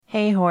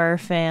Hey, horror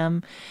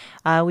fam.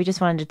 We just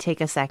wanted to take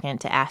a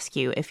second to ask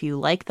you if you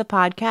like the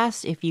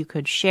podcast, if you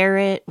could share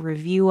it,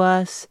 review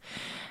us,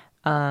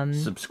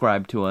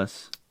 Subscribe to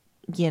us.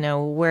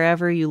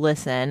 Wherever you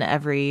listen.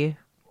 Every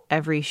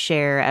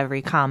share,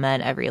 every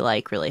comment, every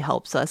like really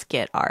helps us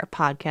get our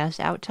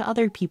podcast out to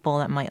other people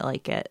that might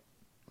like it.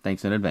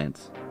 Thanks in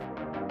advance.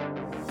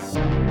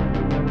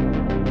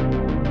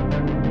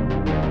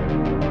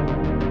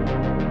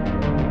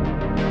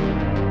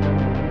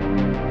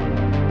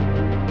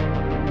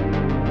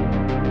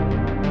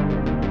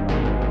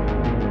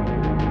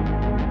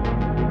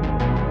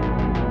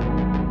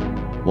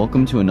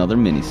 Welcome to another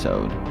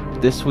mini-sode.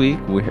 This week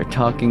we're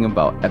talking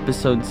about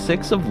episode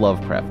 6 of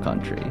Lovecraft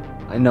Country.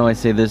 I know I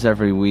say this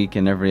every week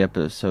and every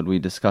episode we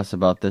discuss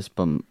about this,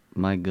 but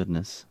my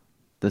goodness,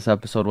 this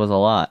episode was a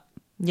lot.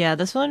 Yeah,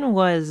 this one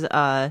was,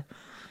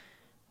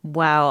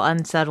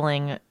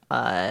 unsettling,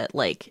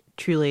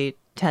 truly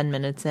 10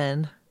 minutes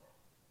in.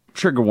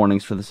 Trigger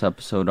warnings for this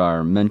episode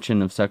are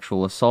mention of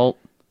sexual assault,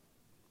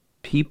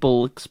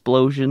 people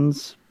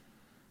explosions.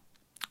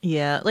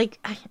 Yeah,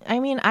 I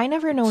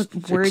never know what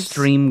words...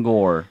 Extreme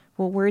gore.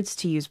 What words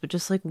to use, but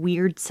just,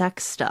 weird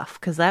sex stuff,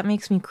 because that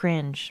makes me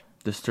cringe.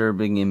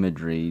 Disturbing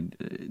imagery.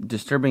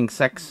 Disturbing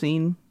sex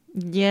scene?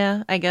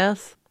 Yeah, I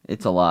guess.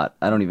 It's a lot.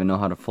 I don't even know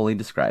how to fully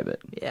describe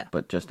it. Yeah.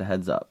 But just a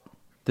heads up.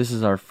 This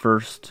is our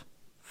first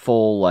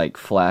full,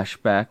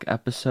 flashback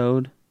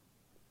episode.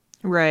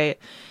 Right.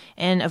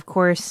 And, of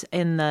course,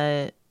 in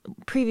the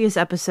previous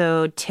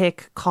episode,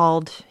 Tick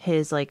called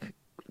his,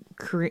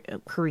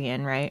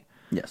 Korean, right?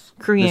 Yes.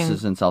 Korean. This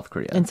is in South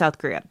Korea. In South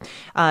Korea.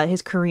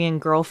 His Korean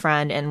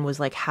girlfriend and was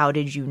like, how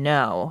did you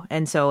know?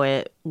 And so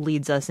it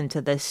leads us into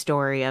this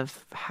story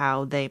of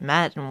how they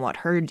met and what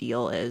her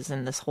deal is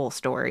in this whole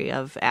story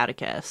of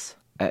Atticus.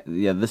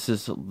 This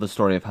is the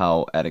story of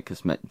how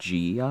Atticus met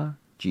Gia.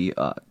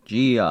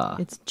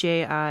 It's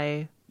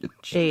J-I...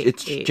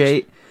 It's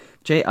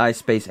J-I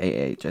space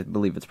A-H. I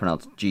believe it's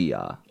pronounced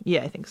Gia.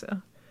 Yeah, I think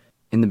so.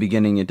 In the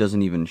beginning, it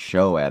doesn't even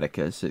show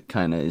Atticus. It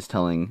kind of is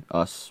telling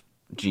us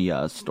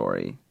Gia's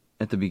story.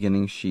 At the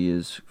beginning, she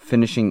is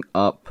finishing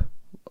up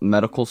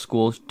medical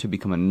school to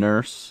become a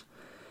nurse.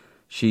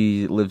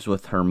 She lives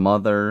with her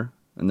mother,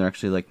 and they're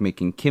actually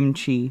making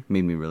kimchi.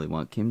 Made me really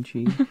want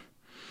kimchi.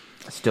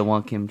 I still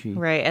want kimchi.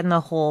 Right, and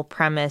the whole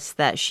premise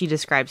that she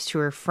describes to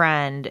her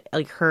friend,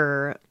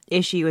 her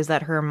issue is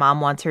that her mom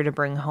wants her to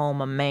bring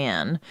home a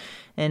man.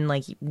 And,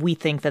 we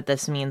think that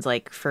this means,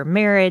 for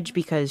marriage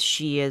because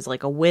she is,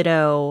 a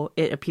widow.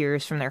 It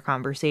appears from their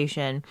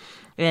conversation.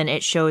 And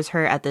it shows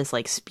her at this,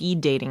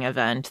 speed dating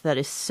event that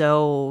is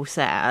so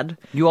sad.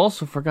 You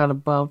also forgot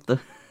about the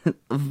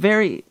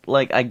very,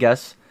 I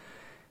guess,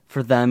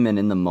 for them and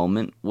in the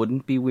moment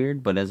wouldn't be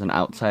weird, but as an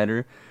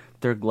outsider,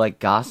 they're,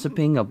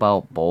 gossiping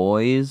about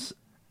boys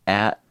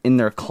in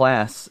their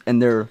class,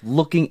 and they're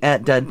looking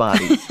at dead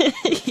bodies.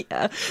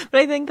 Yeah,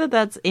 but I think that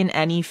that's in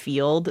any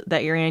field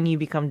that you're in, you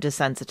become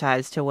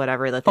desensitized to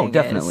whatever the thing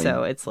definitely. is.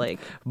 So it's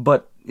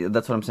But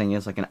that's what I'm saying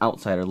is an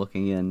outsider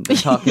looking in. They're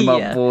talking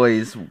about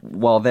boys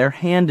while their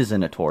hand is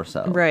in a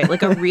torso. Right,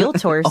 a real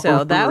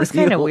torso. That was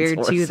kind of weird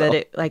torso. too,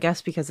 that I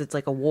guess because it's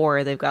a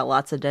war, they've got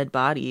lots of dead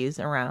bodies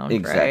around,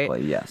 Exactly,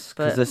 right? yes.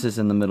 Because this is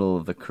in the middle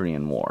of the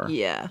Korean War.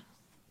 Yeah.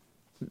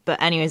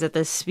 But anyways, at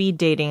this speed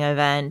dating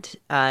event,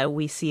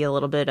 we see a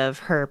little bit of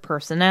her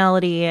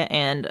personality,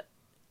 and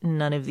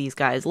none of these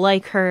guys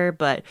like her,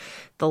 but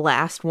the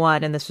last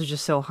one, and this was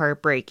just so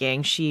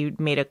heartbreaking, she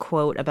made a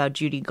quote about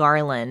Judy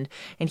Garland,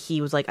 and he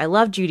was like, I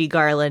love Judy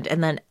Garland,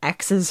 and then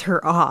X's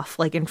her off,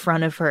 in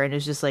front of her, and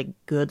is just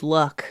good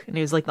luck. And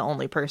he was the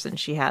only person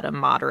she had a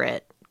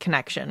moderate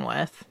connection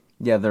with.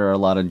 Yeah, there are a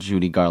lot of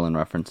Judy Garland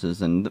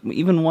references, and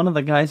even one of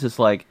the guys is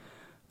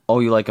oh,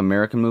 you like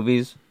American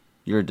movies?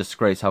 You're a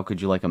disgrace. How could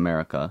you like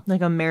America?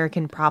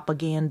 American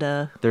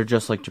propaganda. They're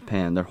just like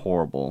Japan. They're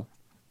horrible.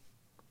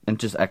 And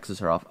just X's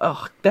her off.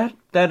 Ugh,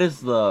 that is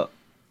the...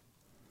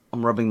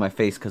 I'm rubbing my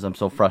face because I'm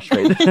so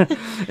frustrated.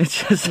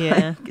 It's just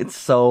it's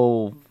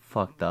so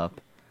fucked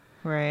up.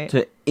 Right.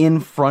 To, in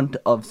front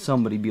of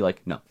somebody, be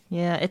no.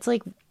 Yeah, it's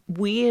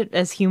we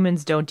as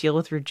humans don't deal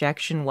with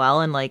rejection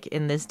well, and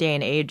in this day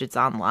and age, it's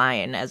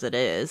online as it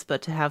is.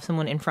 But to have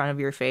someone in front of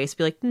your face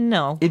be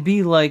no. It'd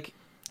be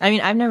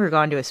I've never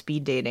gone to a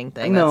speed dating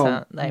thing.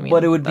 No,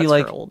 but it would be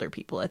for older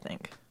people, I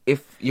think.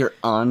 If you're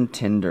on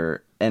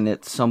Tinder and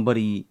it's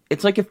somebody,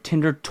 it's if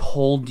Tinder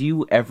told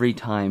you every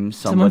time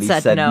somebody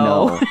said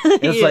no.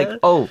 It's yeah.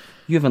 Oh,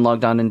 you haven't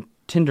logged on in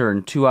Tinder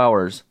in 2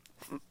 hours.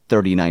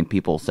 39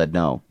 people said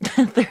no.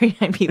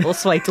 39 people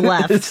swiped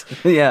left.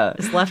 Yeah.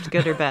 Is left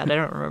good or bad? I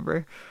don't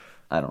remember.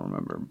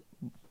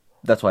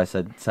 That's why I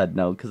said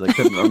no, because I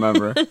couldn't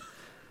remember.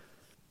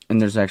 And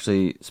there's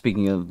actually,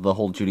 speaking of the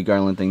whole Judy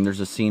Garland thing, there's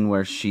a scene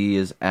where she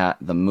is at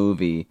the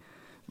movies,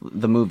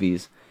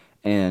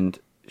 and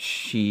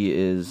she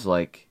is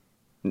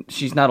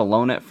she's not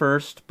alone at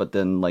first, but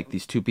then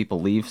these two people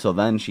leave, so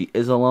then she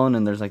is alone,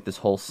 and there's this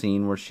whole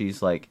scene where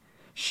she's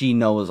she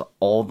knows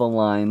all the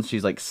lines,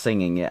 she's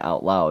singing it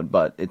out loud,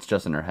 but it's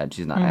just in her head,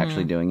 she's not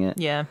actually doing it.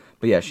 Yeah.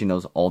 But yeah, she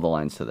knows all the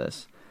lines to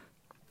this.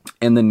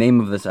 And the name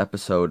of this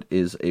episode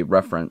is a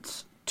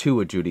reference to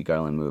a Judy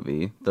Garland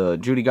movie. The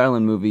Judy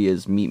Garland movie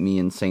is Meet Me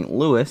in St.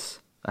 Louis.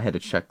 I had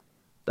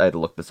to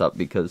look this up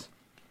because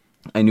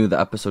I knew the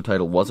episode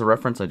title was a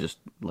reference.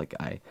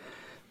 I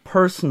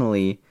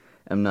personally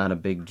am not a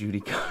big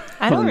Judy Garland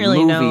I don't really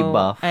movie know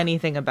buff.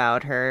 anything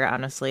about her,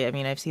 honestly. I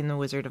mean, I've seen The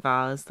Wizard of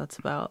Oz. That's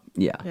about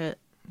it.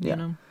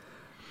 You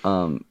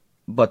know?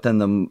 But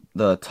then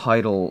the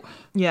title...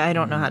 Yeah, I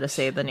don't know how to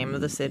say the name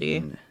of the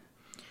city.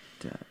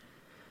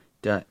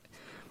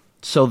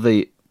 So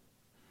the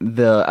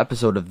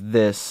episode of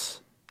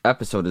this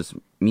episode is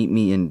Meet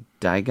Me in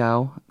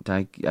Daigou.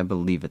 I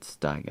believe it's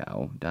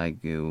Daigou.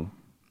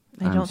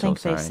 I don't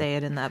think they say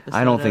it in the episode.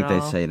 I don't think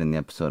they say it in the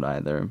episode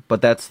either.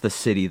 But that's the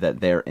city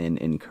that they're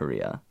in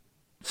Korea.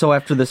 So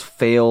after this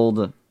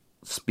failed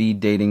speed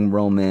dating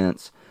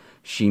romance,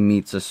 she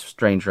meets a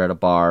stranger at a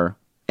bar.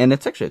 And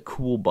it's actually a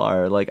cool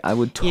bar. Like, I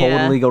would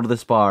totally go to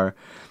this bar.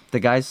 The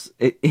guys,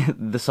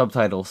 the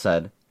subtitle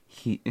said,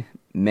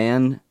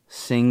 man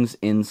sings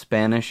in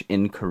Spanish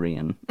in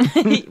Korean.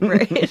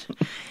 Right.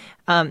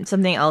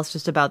 Something else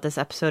just about this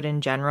episode in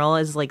general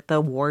is like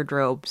the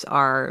wardrobes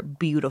are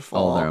beautiful.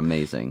 Oh, they're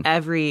amazing.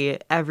 Every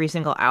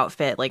single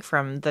outfit, like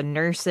from the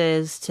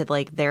nurses to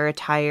like their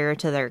attire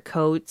to their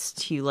coats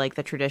to like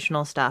the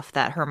traditional stuff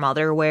that her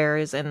mother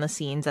wears in the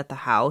scenes at the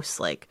house,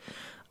 like,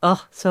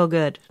 oh, so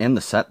good. And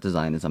the set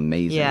design is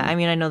amazing. Yeah, I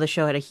mean, I know the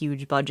show had a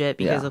huge budget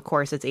because of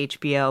course it's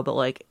HBO, but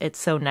like it's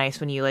so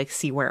nice when you like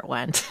see where it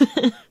went.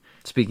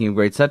 Speaking of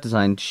great set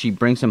design, she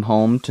brings him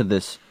home to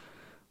this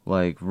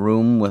like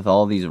room with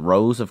all these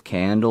rows of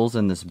candles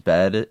and this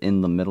bed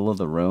in the middle of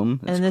the room.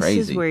 It's and this crazy.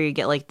 is where you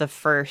get like the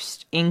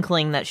first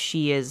inkling that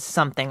she is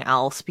something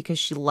else because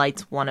she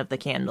lights one of the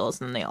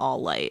candles and they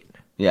all light.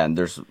 Yeah, and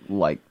there's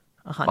like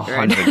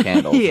 100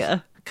 candles. Yeah.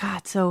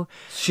 God, so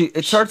she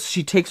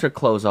takes her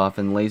clothes off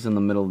and lays in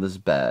the middle of this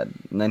bed.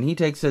 And then he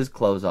takes his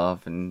clothes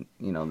off and,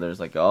 you know, there's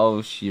like,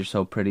 oh, you're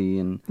so pretty.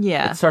 And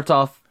yeah. It starts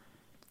off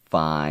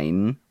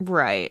fine.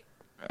 Right.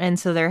 And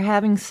so they're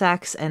having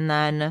sex and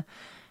then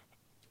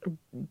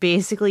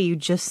basically you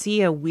just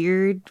see a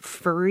weird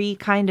furry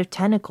kind of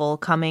tentacle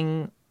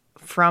coming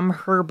from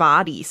her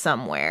body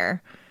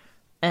somewhere.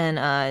 And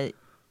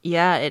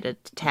it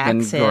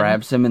attacks him. And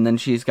grabs him, and then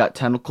she's got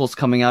tentacles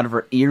coming out of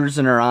her ears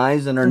and her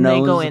eyes and her nose.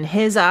 And they go in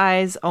his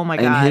eyes. Oh my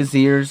God. And his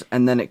ears,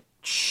 and then it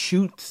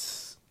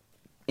shoots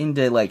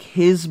into like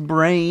his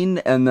brain,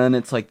 and then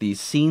it's like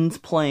these scenes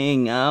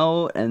playing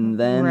out, and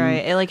then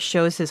right, it like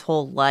shows his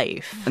whole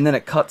life. And then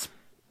it cuts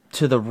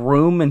to the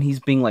room, and he's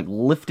being like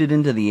lifted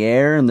into the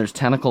air, and there's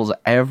tentacles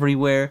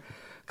everywhere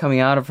coming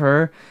out of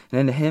her and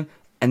into him,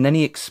 and then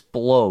he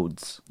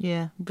explodes.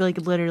 Yeah, like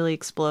literally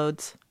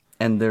explodes.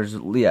 And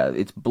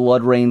it's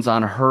blood rains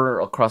on her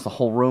across the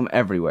whole room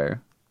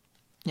everywhere.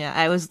 Yeah,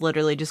 I was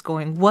literally just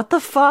going, what the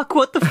fuck?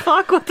 What the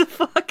fuck? What the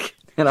fuck?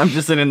 And I'm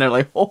just sitting there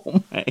like,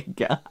 oh my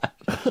God.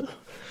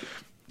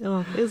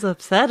 Oh, it's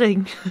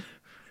upsetting.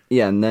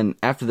 Yeah, and then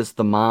after this,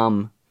 her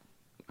mom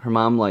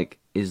like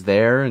is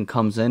there and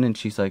comes in and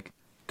she's like,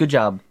 good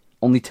job,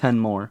 only 10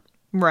 more.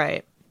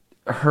 Right.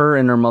 Her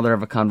and her mother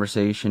have a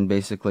conversation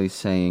basically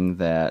saying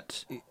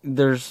that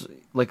there's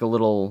like a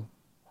little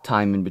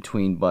time in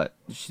between, but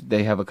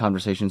they have a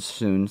conversation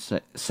soon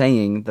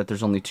saying that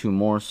there's only 2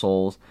 more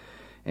souls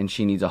and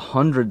she needs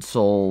 100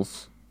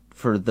 souls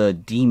for the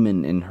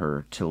demon in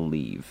her to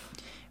leave.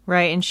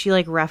 Right, and she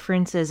like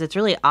references, it's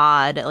really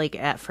odd, like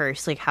at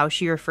first, like how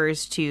she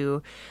refers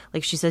to,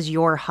 like she says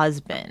your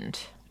husband,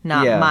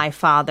 not my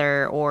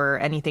father or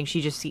anything.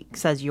 She just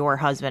says your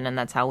husband, and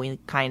that's how we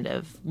kind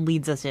of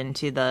leads us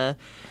into the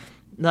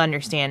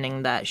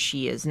understanding that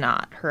she is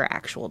not her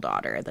actual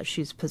daughter, that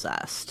she's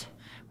possessed.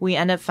 We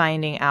end up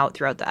finding out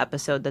throughout the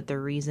episode that the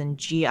reason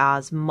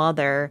Ji-ah's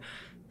mother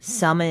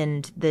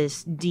summoned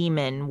this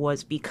demon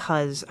was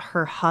because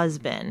her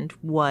husband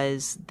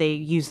was, they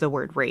use the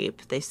word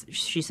rape.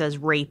 She says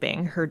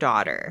raping her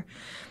daughter.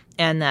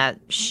 And that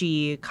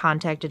she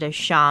contacted a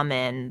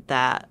shaman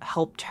that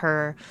helped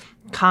her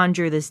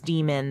conjure this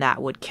demon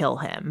that would kill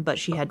him, but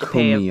she had to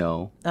pay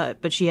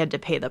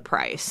the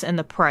price, and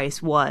the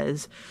price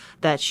was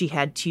that she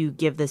had to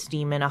give this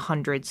demon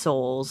 100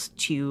 souls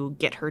to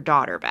get her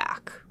daughter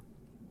back.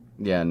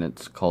 Yeah, and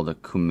it's called a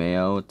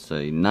kumeo. It's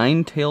a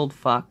 9-tailed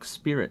fox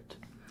spirit.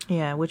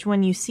 Yeah, which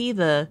when you see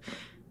the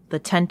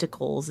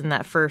tentacles in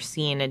that first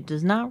scene, it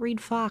does not read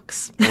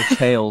fox. Or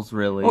tails,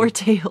 really. Or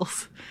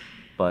tails.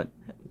 But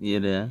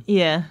yeah.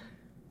 Yeah.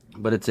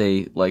 But it's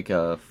a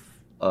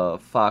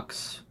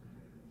fox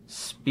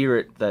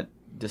spirit that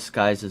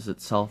disguises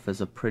itself as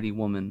a pretty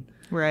woman.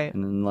 Right.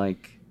 And then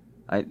like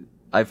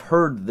I've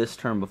heard this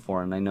term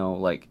before, and I know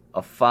like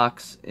a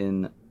fox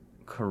in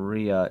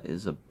Korea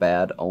is a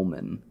bad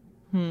omen.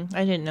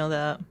 I didn't know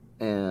that.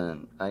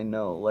 And I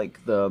know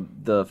like the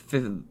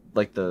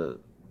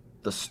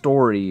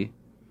story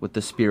with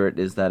the spirit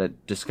is that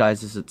it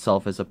disguises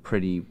itself as a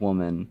pretty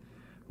woman,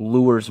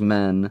 lures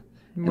men,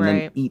 and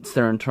then eats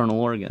their internal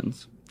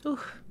organs. Ooh,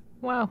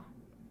 wow.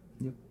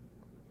 Yep.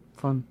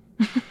 Fun.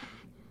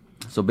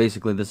 So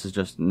basically this is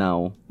just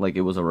now, like,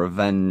 it was a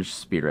revenge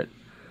spirit.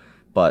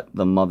 But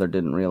the mother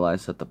didn't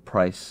realize that the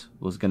price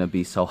was going to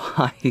be so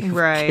high for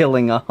Right.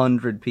 killing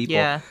 100 people.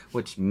 Yeah.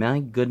 Which, my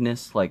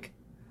goodness, like,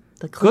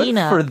 The good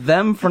cleanup. for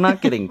them for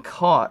not getting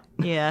caught.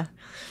 Yeah.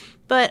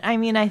 But, I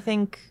mean, I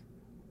think,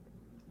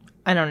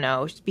 I don't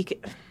know,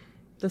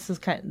 this is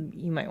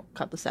you might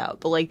cut this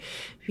out, but, like,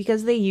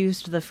 because they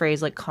used the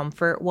phrase, like,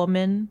 comfort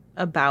woman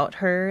about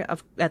her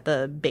at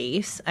the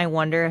base, I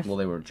wonder if, Well,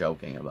 they were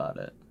joking about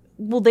it.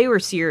 well, they were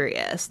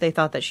serious. They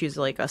thought that she was,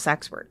 like, a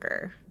sex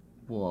worker.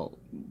 Well,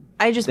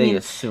 I just they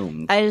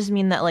assumed. I just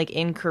mean that, like,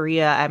 in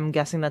Korea, I'm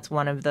guessing that's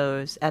one of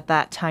those, at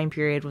that time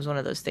period, was one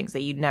of those things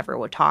that you never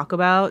would talk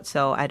about.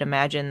 So I'd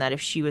imagine that if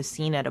she was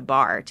seen at a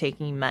bar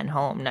taking men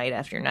home night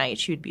after night,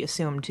 she would be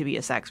assumed to be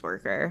a sex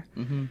worker.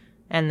 Mm-hmm.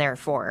 And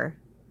therefore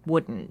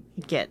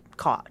wouldn't get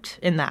caught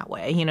in that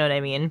way. You know what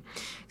I mean?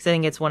 Because I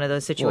think it's one of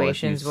those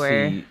situations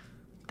where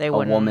they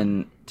wouldn't. A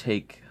woman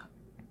take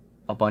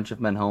a bunch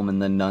of men home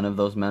and then none of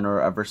those men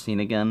are ever seen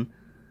again,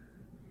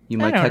 you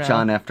might don't catch know.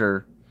 on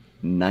after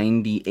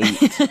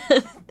 98.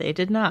 They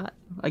did not.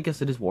 I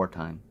guess it is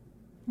wartime.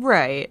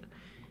 Right.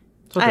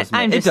 So it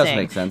does saying,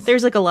 make sense.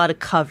 There's, like, a lot of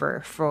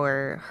cover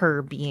for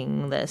her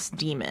being this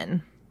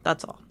demon.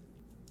 That's all.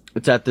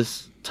 It's at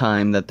this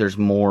time that there's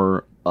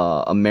more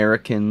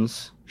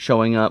Americans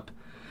showing up.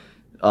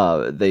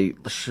 They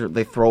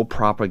throw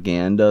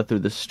propaganda through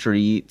the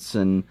streets,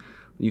 and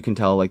you can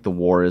tell, like, the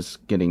war is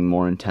getting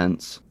more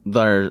intense.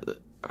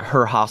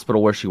 Her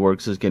hospital where she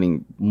works is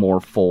getting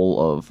more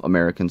full of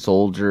American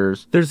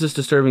soldiers. There's this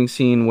disturbing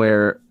scene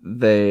where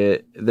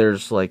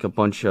there's like a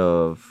bunch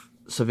of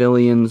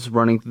civilians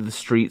running through the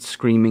streets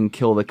screaming,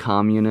 "Kill the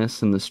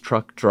communists," and this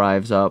truck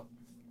drives up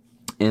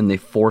and they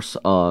force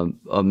a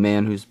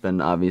man who's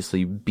been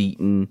obviously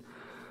beaten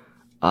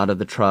out of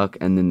the truck,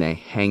 and then they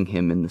hang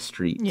him in the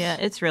streets. Yeah,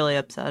 it's really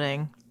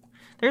upsetting.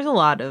 There's a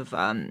lot of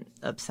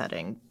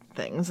upsetting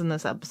things in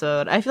this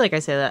episode. I feel like I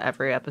say that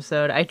every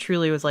episode. I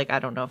truly was like, I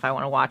don't know if I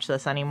want to watch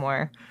this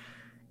anymore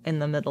in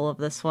the middle of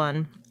this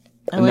one.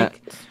 I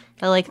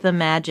like the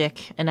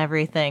magic and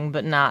everything,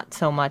 but not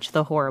so much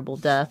the horrible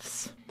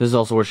deaths. This is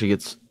also where she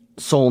gets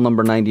soul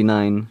number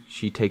 99.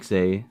 She takes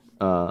a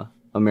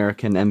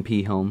American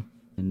MP home.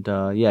 And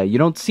yeah, you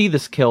don't see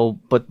this kill,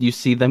 but you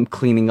see them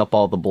cleaning up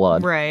all the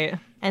blood. Right.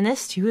 And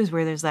this too is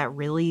where there's that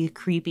really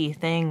creepy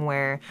thing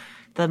where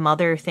the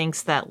mother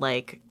thinks that,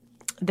 like,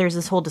 there's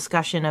this whole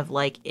discussion of,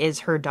 like,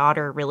 is her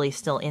daughter really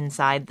still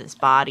inside this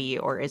body,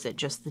 or is it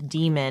just the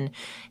demon?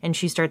 And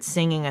she starts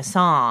singing a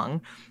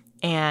song,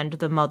 and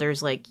the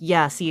mother's like,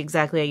 yeah, see,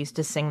 exactly, I used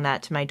to sing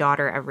that to my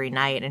daughter every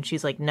night. And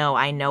she's like, no,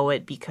 I know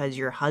it because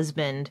your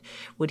husband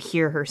would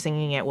hear her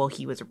singing it while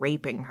he was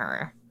raping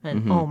her.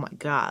 And oh my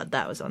God,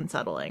 that was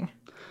unsettling.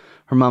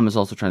 Her mom is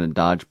also trying to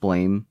dodge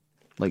blame,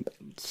 like,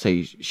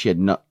 say she had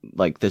not,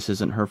 like, this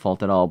isn't her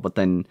fault at all, but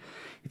then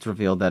it's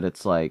revealed that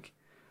it's like,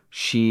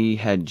 she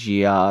had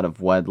Gia out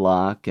of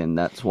wedlock, and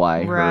that's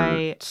why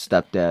her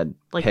stepdad,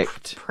 like,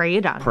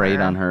 preyed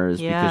on her is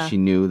because she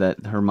knew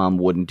that her mom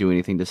wouldn't do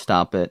anything to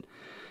stop it.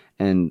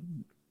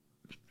 And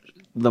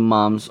the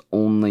mom's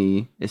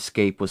only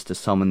escape was to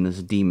summon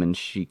this demon.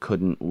 She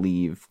couldn't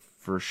leave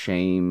for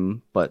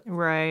shame, but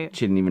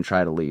she didn't even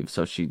try to leave,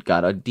 so she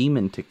got a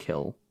demon to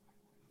kill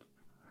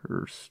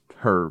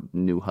her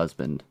new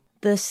husband.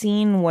 The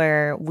scene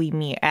where we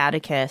meet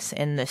Atticus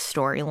in this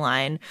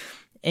storyline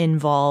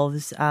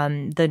involves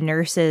the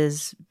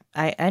nurses.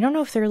 I don't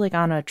know if they're, like,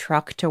 on a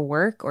truck to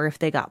work or if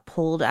they got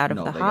pulled out of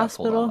the hospital. Got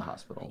pulled out of the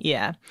hospital.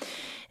 Yeah.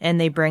 And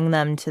they bring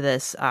them to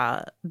this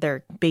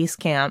their base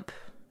camp,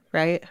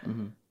 right?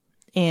 Mm-hmm.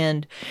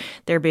 And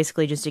they're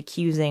basically just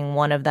accusing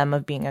one of them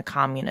of being a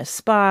communist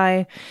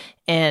spy,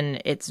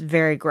 and it's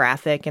very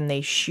graphic, and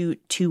they shoot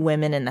 2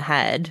 women in the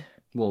head.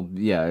 Well,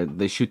 yeah,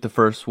 they shoot the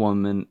first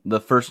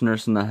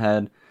nurse in the head,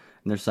 and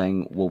they're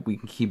saying, well, we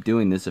can keep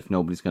doing this if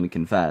nobody's going to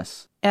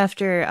confess.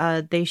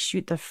 After they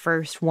shoot the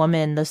first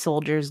woman, the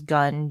soldier's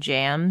gun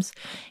jams,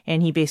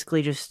 and he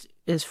basically just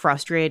is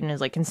frustrated and is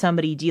like, can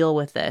somebody deal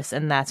with this?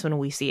 And that's when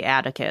we see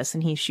Atticus,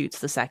 and he shoots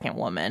the second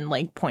woman,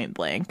 like, point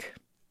blank.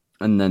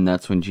 And then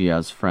that's when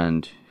Gia's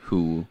friend,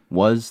 who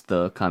was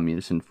the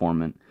communist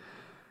informant,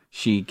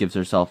 she gives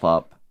herself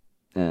up,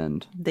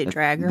 and they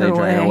drag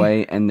her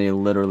away, and they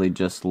literally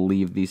just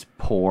leave these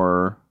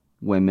poor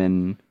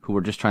women who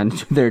were just trying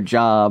to do their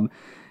job,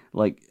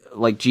 like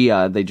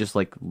Gia. They just,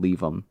 like, leave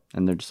them,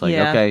 and they're just like,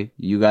 okay,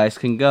 you guys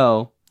can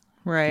go.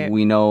 Right.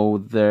 We know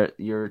that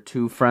your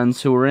 2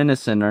 friends who were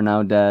innocent are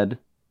now dead.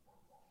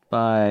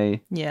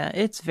 Bye. Yeah,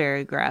 it's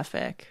very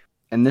graphic.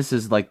 And this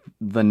is, like,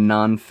 the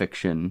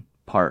nonfiction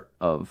part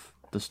of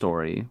the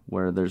story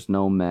where there's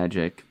no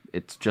magic.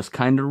 It's just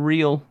kind of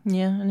real.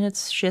 Yeah, and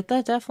it's shit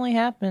that definitely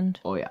happened.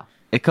 Oh, yeah.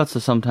 It cuts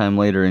to sometime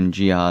later, and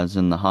Gia's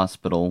in the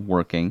hospital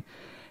working,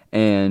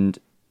 and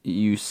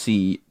you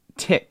see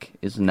Tick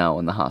is now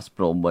in the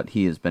hospital, but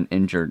he has been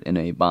injured in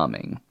a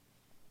bombing.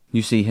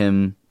 You see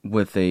him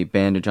with a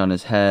bandage on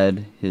his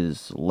head,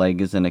 his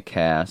leg is in a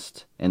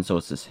cast, and so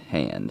is his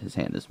hand. His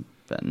hand has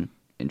been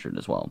injured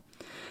as well.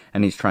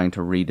 And he's trying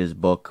to read his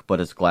book, but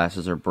his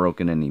glasses are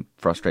broken and he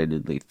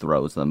frustratedly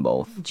throws them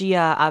both.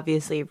 Gia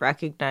obviously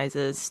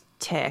recognizes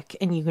Tick,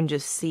 and you can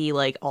just see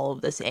like all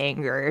of this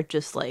anger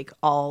just like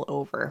all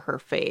over her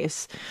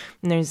face.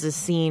 And there's this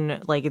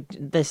scene like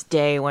this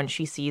day when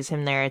she sees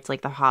him there, it's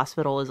like the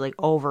hospital is like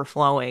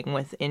overflowing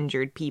with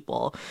injured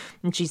people,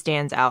 and she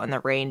stands out in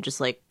the rain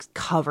just like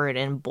covered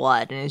in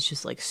blood and is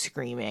just like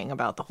screaming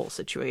about the whole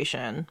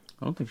situation.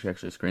 I don't think she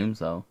actually screams,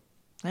 though.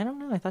 I don't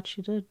know, I thought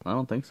she did. I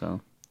don't think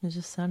so. It was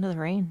just sound of the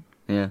rain.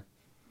 Yeah.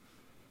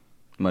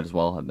 Might as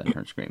well have been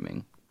her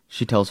screaming.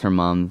 She tells her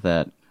mom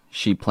that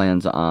she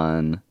plans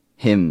on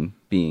him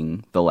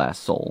being the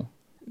last soul.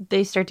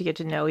 They start to get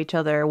to know each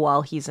other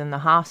while he's in the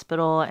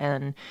hospital,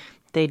 and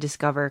they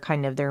discover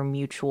kind of their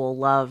mutual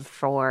love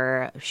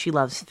for, she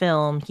loves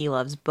film, he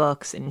loves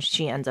books, and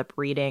she ends up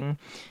reading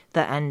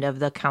the end of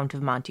the Count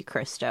of Monte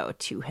Cristo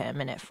to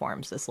him, and it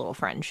forms this little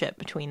friendship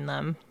between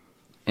them.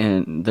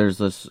 And there's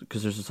this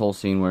whole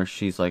scene where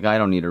she's like, I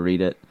don't need to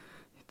read it.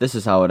 This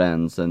is how it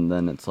ends. And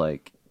then it's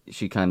like,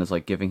 she kind of is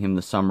like giving him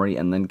the summary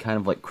and then kind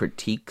of like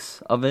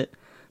critiques of it.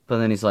 But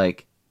then he's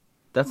like,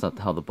 that's not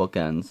how the book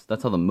ends.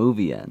 That's how the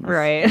movie ends.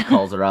 Right. He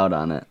calls her out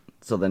on it.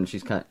 So then she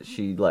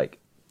like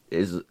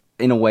is,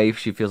 in a way,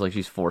 she feels like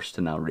she's forced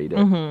to now read it.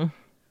 Mm-hmm.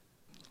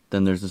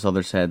 Then there's this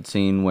other sad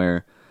scene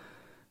where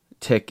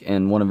Tick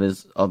and one of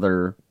his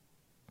other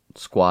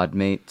squad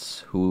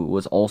mates, who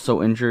was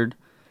also injured,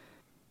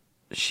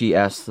 she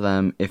asks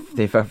them if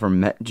they've ever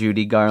met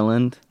Judy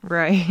Garland.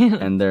 Right.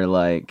 And they're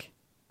like,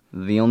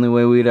 the only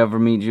way we'd ever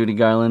meet Judy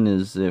Garland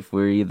is if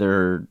we're either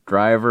her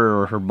driver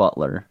or her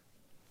butler.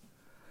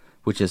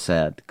 Which is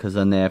sad, because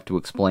then they have to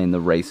explain the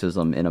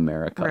racism in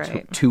America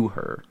right. to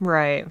her.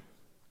 Right.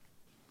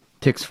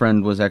 Tick's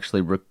friend was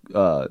actually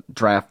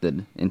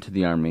drafted into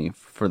the army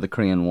for the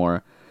Korean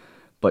War,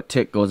 but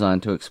Tick goes on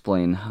to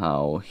explain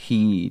how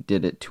he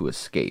did it to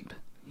escape.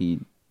 He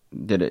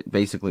did it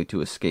basically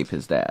to escape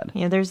his dad.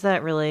 Yeah, there's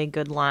that really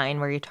good line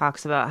where he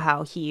talks about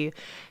how she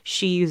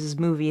uses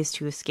movies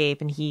to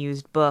escape and he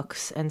used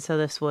books, and so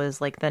this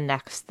was like the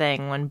next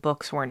thing when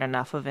books weren't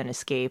enough of an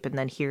escape, and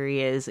then here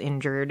he is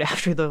injured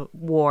after the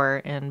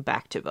war and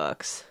back to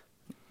books.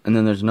 And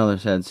then there's another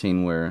sad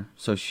scene where,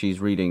 so she's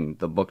reading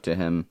the book to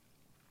him,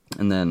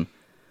 and then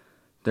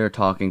they're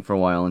talking for a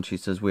while, and she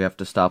says, we have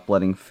to stop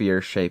letting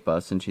fear shape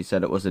us, and she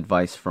said it was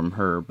advice from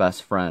her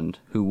best friend,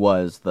 who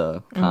was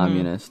the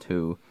communist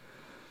who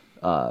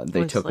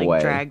they took away.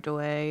 Dragged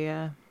away,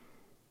 yeah.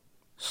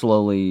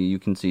 Slowly, you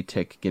can see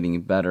Tick getting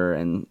better,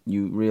 and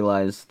you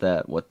realize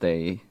that what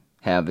they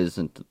have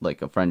isn't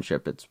like a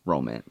friendship, it's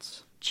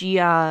romance.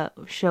 Gia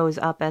shows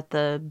up at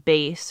the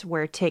base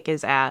where Tick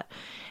is at,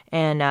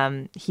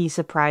 and he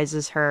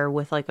surprises her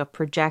with like a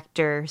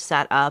projector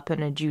set up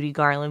in a Judy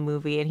Garland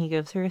movie, and he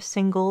gives her a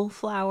single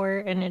flower,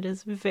 and it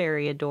is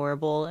very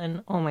adorable,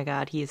 and oh my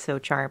god, he is so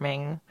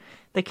charming,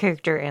 the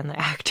character and the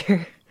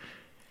actor.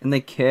 And they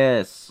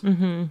kiss.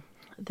 Mm-hmm.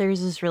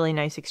 There's this really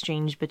nice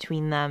exchange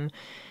between them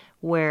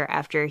where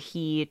after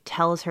he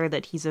tells her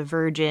that he's a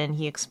virgin,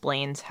 he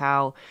explains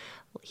how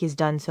he's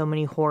done so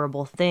many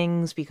horrible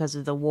things because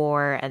of the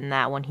war, and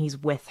that when he's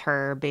with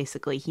her,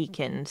 basically he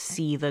can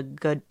see the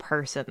good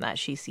person that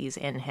she sees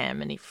in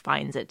him, and he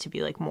finds it to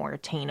be like more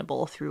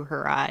attainable through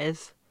her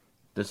eyes.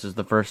 This is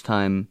the first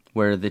time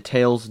where the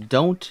tails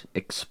don't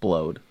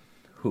explode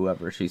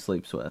whoever she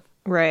sleeps with.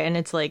 Right, and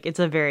it's like, it's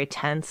a very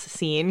tense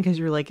scene because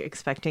you're like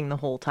expecting the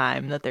whole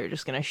time that they're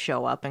just going to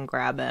show up and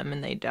grab him,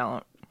 and they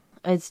don't.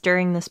 It's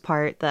during this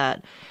part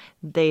that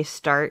they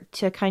start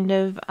to kind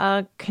of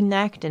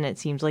connect, and it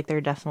seems like they're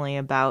definitely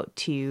about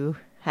to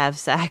have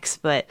sex,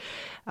 but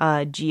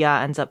Gia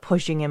ends up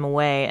pushing him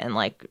away, and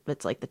like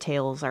it's like the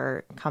tails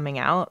are coming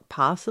out,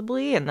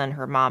 possibly, and then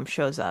her mom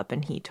shows up,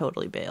 and he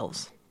totally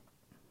bails.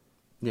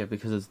 Yeah,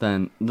 because it's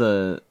then,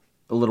 a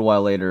little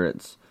while later,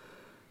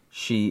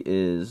 she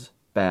is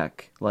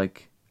back,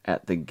 like,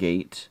 at the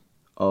gate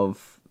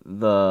of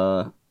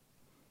the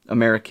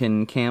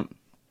American camp,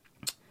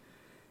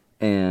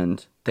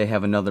 and they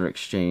have another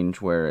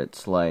exchange where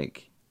it's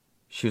like,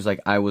 she was like,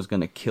 I was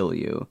gonna kill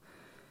you,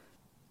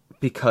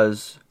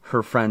 because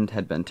her friend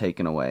had been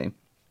taken away,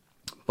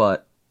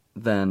 but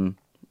then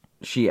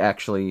she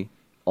actually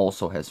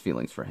also has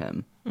feelings for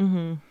him.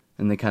 Mm-hmm.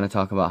 And they kind of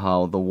talk about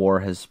how the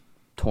war has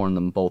torn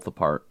them both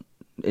apart,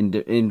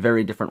 in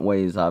very different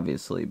ways,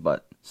 obviously,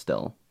 but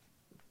still.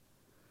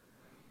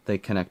 They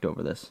connect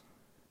over this.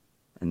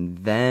 And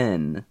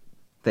then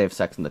they have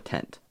sex in the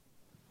tent.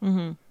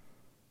 Mm-hmm.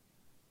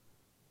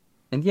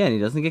 And yeah, he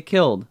doesn't get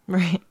killed.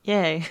 Right.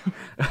 Yay.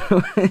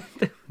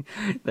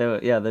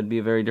 Yeah, that'd be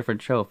a very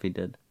different show if he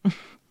did.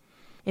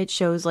 It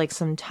shows like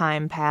some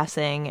time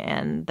passing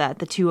and that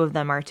the two of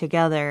them are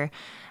together.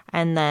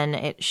 And then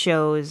it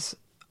shows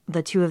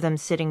the two of them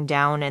sitting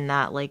down in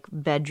that like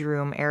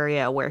bedroom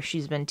area where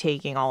she's been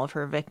taking all of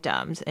her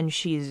victims, and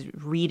she's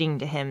reading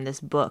to him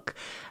this book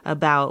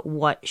about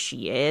what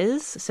she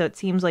is. So it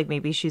seems like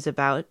maybe she's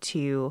about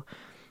to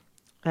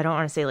I don't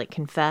want to say like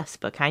confess,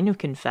 but kind of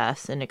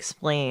confess and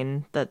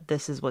explain that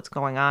this is what's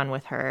going on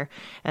with her.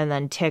 And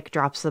then Tick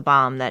drops the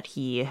bomb that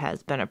he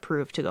has been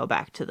approved to go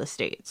back to the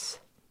States.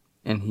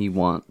 And he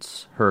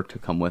wants her to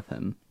come with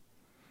him.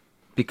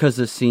 Because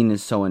this scene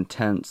is so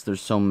intense,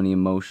 there's so many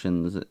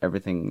emotions,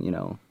 everything,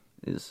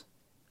 is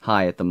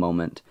high at the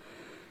moment,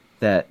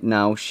 that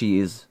now she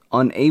is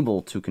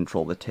unable to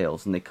control the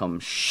tails, and they come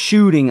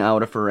shooting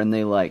out of her, and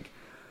they,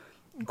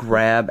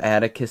 grab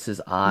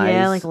Atticus's eyes.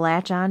 Yeah,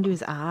 latch onto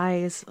his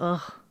eyes.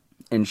 Ugh.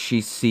 And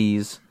she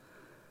sees,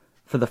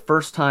 for the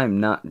first time,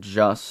 not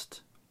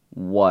just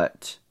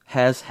what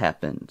has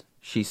happened.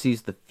 She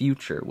sees the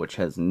future, which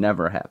has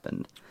never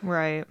happened.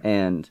 Right.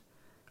 And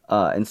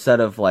instead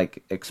of,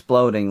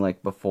 exploding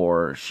like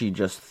before, she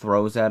just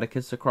throws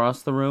Atticus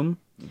across the room.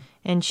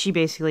 And she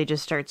basically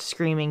just starts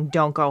screaming,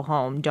 "Don't go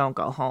home, don't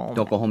go home.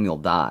 Don't go home, you'll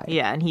die."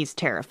 Yeah, and he's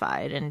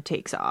terrified and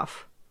takes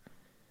off.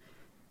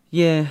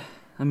 Yeah,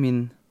 I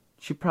mean,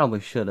 she probably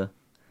should have.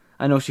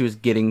 I know she was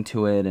getting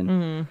to it,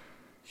 and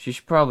she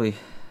should probably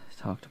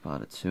talked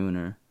about it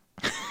sooner.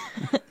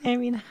 I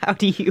mean, how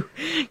do you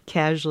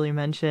casually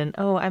mention,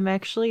 "Oh, I'm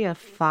actually a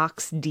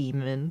fox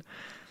demon"?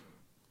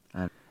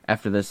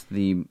 After this,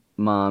 the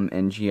mom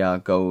and Gia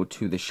go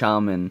to the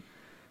shaman,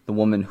 the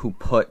woman who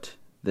put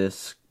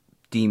this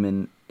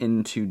demon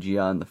into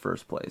Gia in the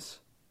first place.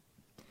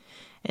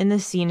 And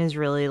this scene is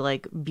really,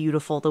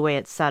 beautiful the way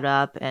it's set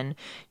up, and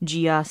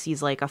Gia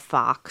sees, a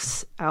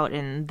fox out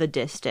in the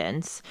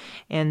distance,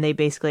 and they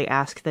basically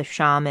ask the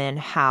shaman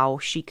how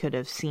she could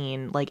have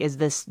seen, is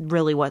this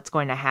really what's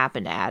going to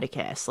happen to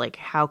Atticus?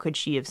 How could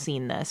she have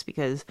seen this?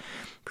 Because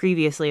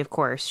previously, of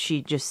course,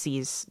 she just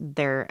sees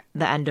the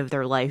end of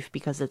their life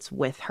because it's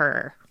with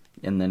her.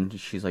 And then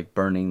she's,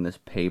 burning this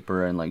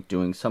paper and,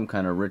 doing some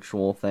kind of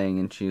ritual thing,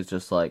 and she's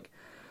just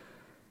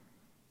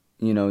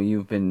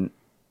you've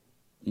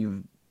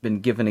been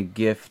given a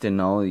gift,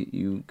 and all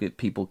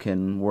people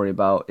can worry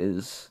about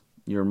is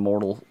your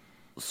mortal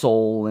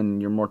soul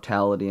and your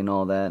mortality and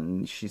all that.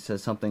 And she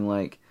says something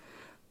like,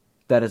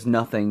 "That is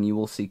nothing. You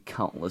will see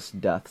countless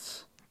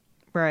deaths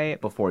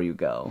right before you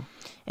go."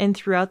 And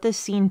throughout this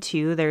scene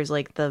too, there's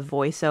the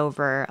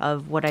voiceover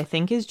of what I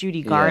think is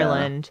Judy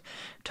Garland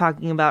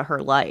talking about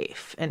her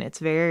life, and it's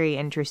very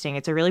interesting.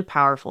 It's a really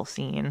powerful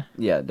scene.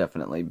 Yeah,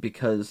 definitely,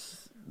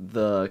 because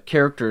the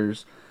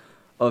characters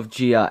of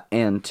Gia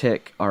and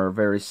Tick are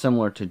very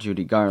similar to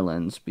Judy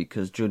Garland's,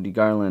 because Judy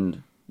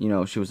Garland,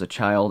 she was a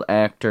child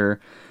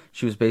actor.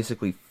 She was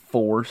basically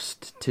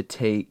forced to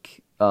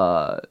take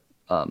appetite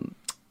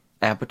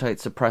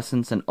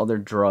suppressants and other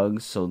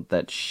drugs so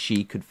that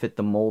she could fit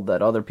the mold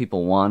that other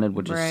people wanted,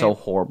 which is so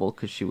horrible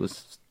because she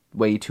was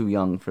way too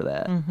young for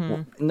that. Mm-hmm.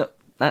 Well, no,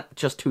 not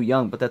just too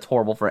young, but that's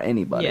horrible for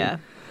anybody. Yeah.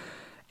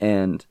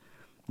 And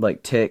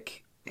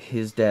Tick,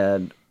 his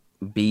dad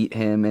beat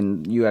him,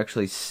 and you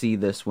actually see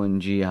this when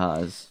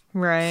Jiha's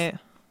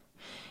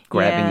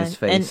grabbing his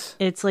face.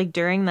 And it's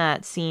during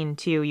that scene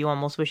too, you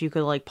almost wish you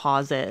could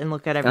pause it and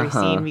look at every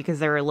scene, because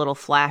there are little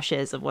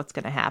flashes of what's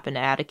going to happen to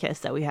Atticus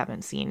that we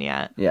haven't seen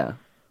yet. Yeah,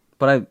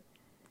 but I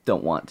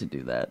don't want to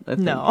do that.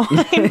 No,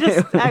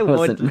 I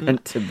wasn't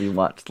meant to be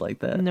watched like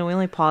that. No, we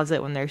only pause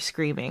it when they're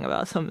screaming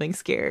about something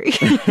scary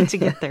to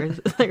get their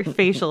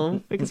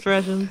facial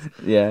expressions.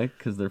 Yeah,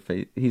 because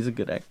he's a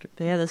good actor.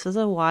 But yeah, this is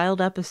a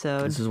wild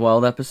episode.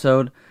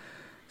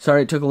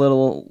 Sorry it took a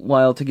little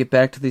while to get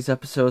back to these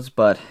episodes,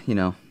 but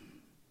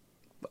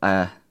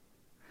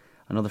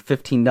another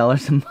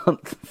 $15 a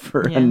month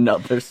for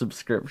another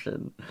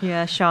subscription.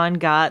 Yeah, Sean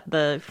got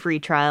the free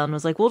trial and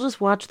was like, "We'll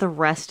just watch the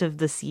rest of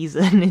the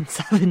season in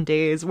 7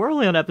 days. We're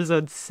only on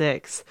episode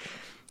 6.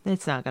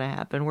 It's not going to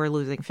happen. We're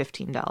losing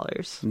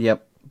 $15.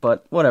 Yep,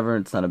 but whatever.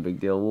 It's not a big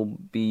deal. We'll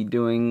be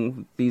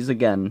doing these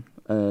again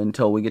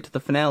until we get to the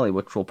finale,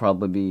 which will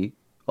probably be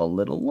a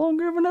little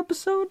longer of an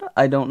episode.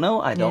 I don't know.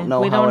 I don't know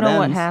how it ends. We don't know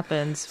what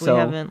happens. We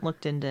haven't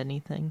looked into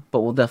anything.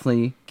 But we'll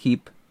definitely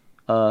keep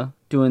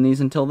doing these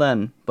until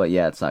then. But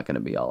yeah, it's not going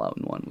to be all out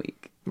in 1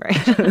 week.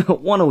 Right.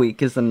 One a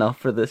week is enough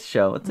for this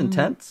show. It's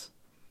intense,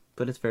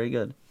 but it's very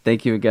good.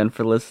 Thank you again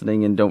for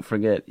listening, and don't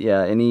forget,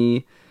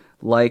 any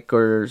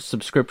or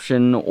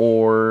subscription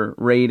or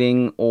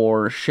rating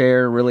or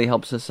share really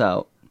helps us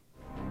out.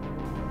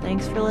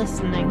 Thanks for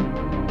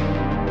listening.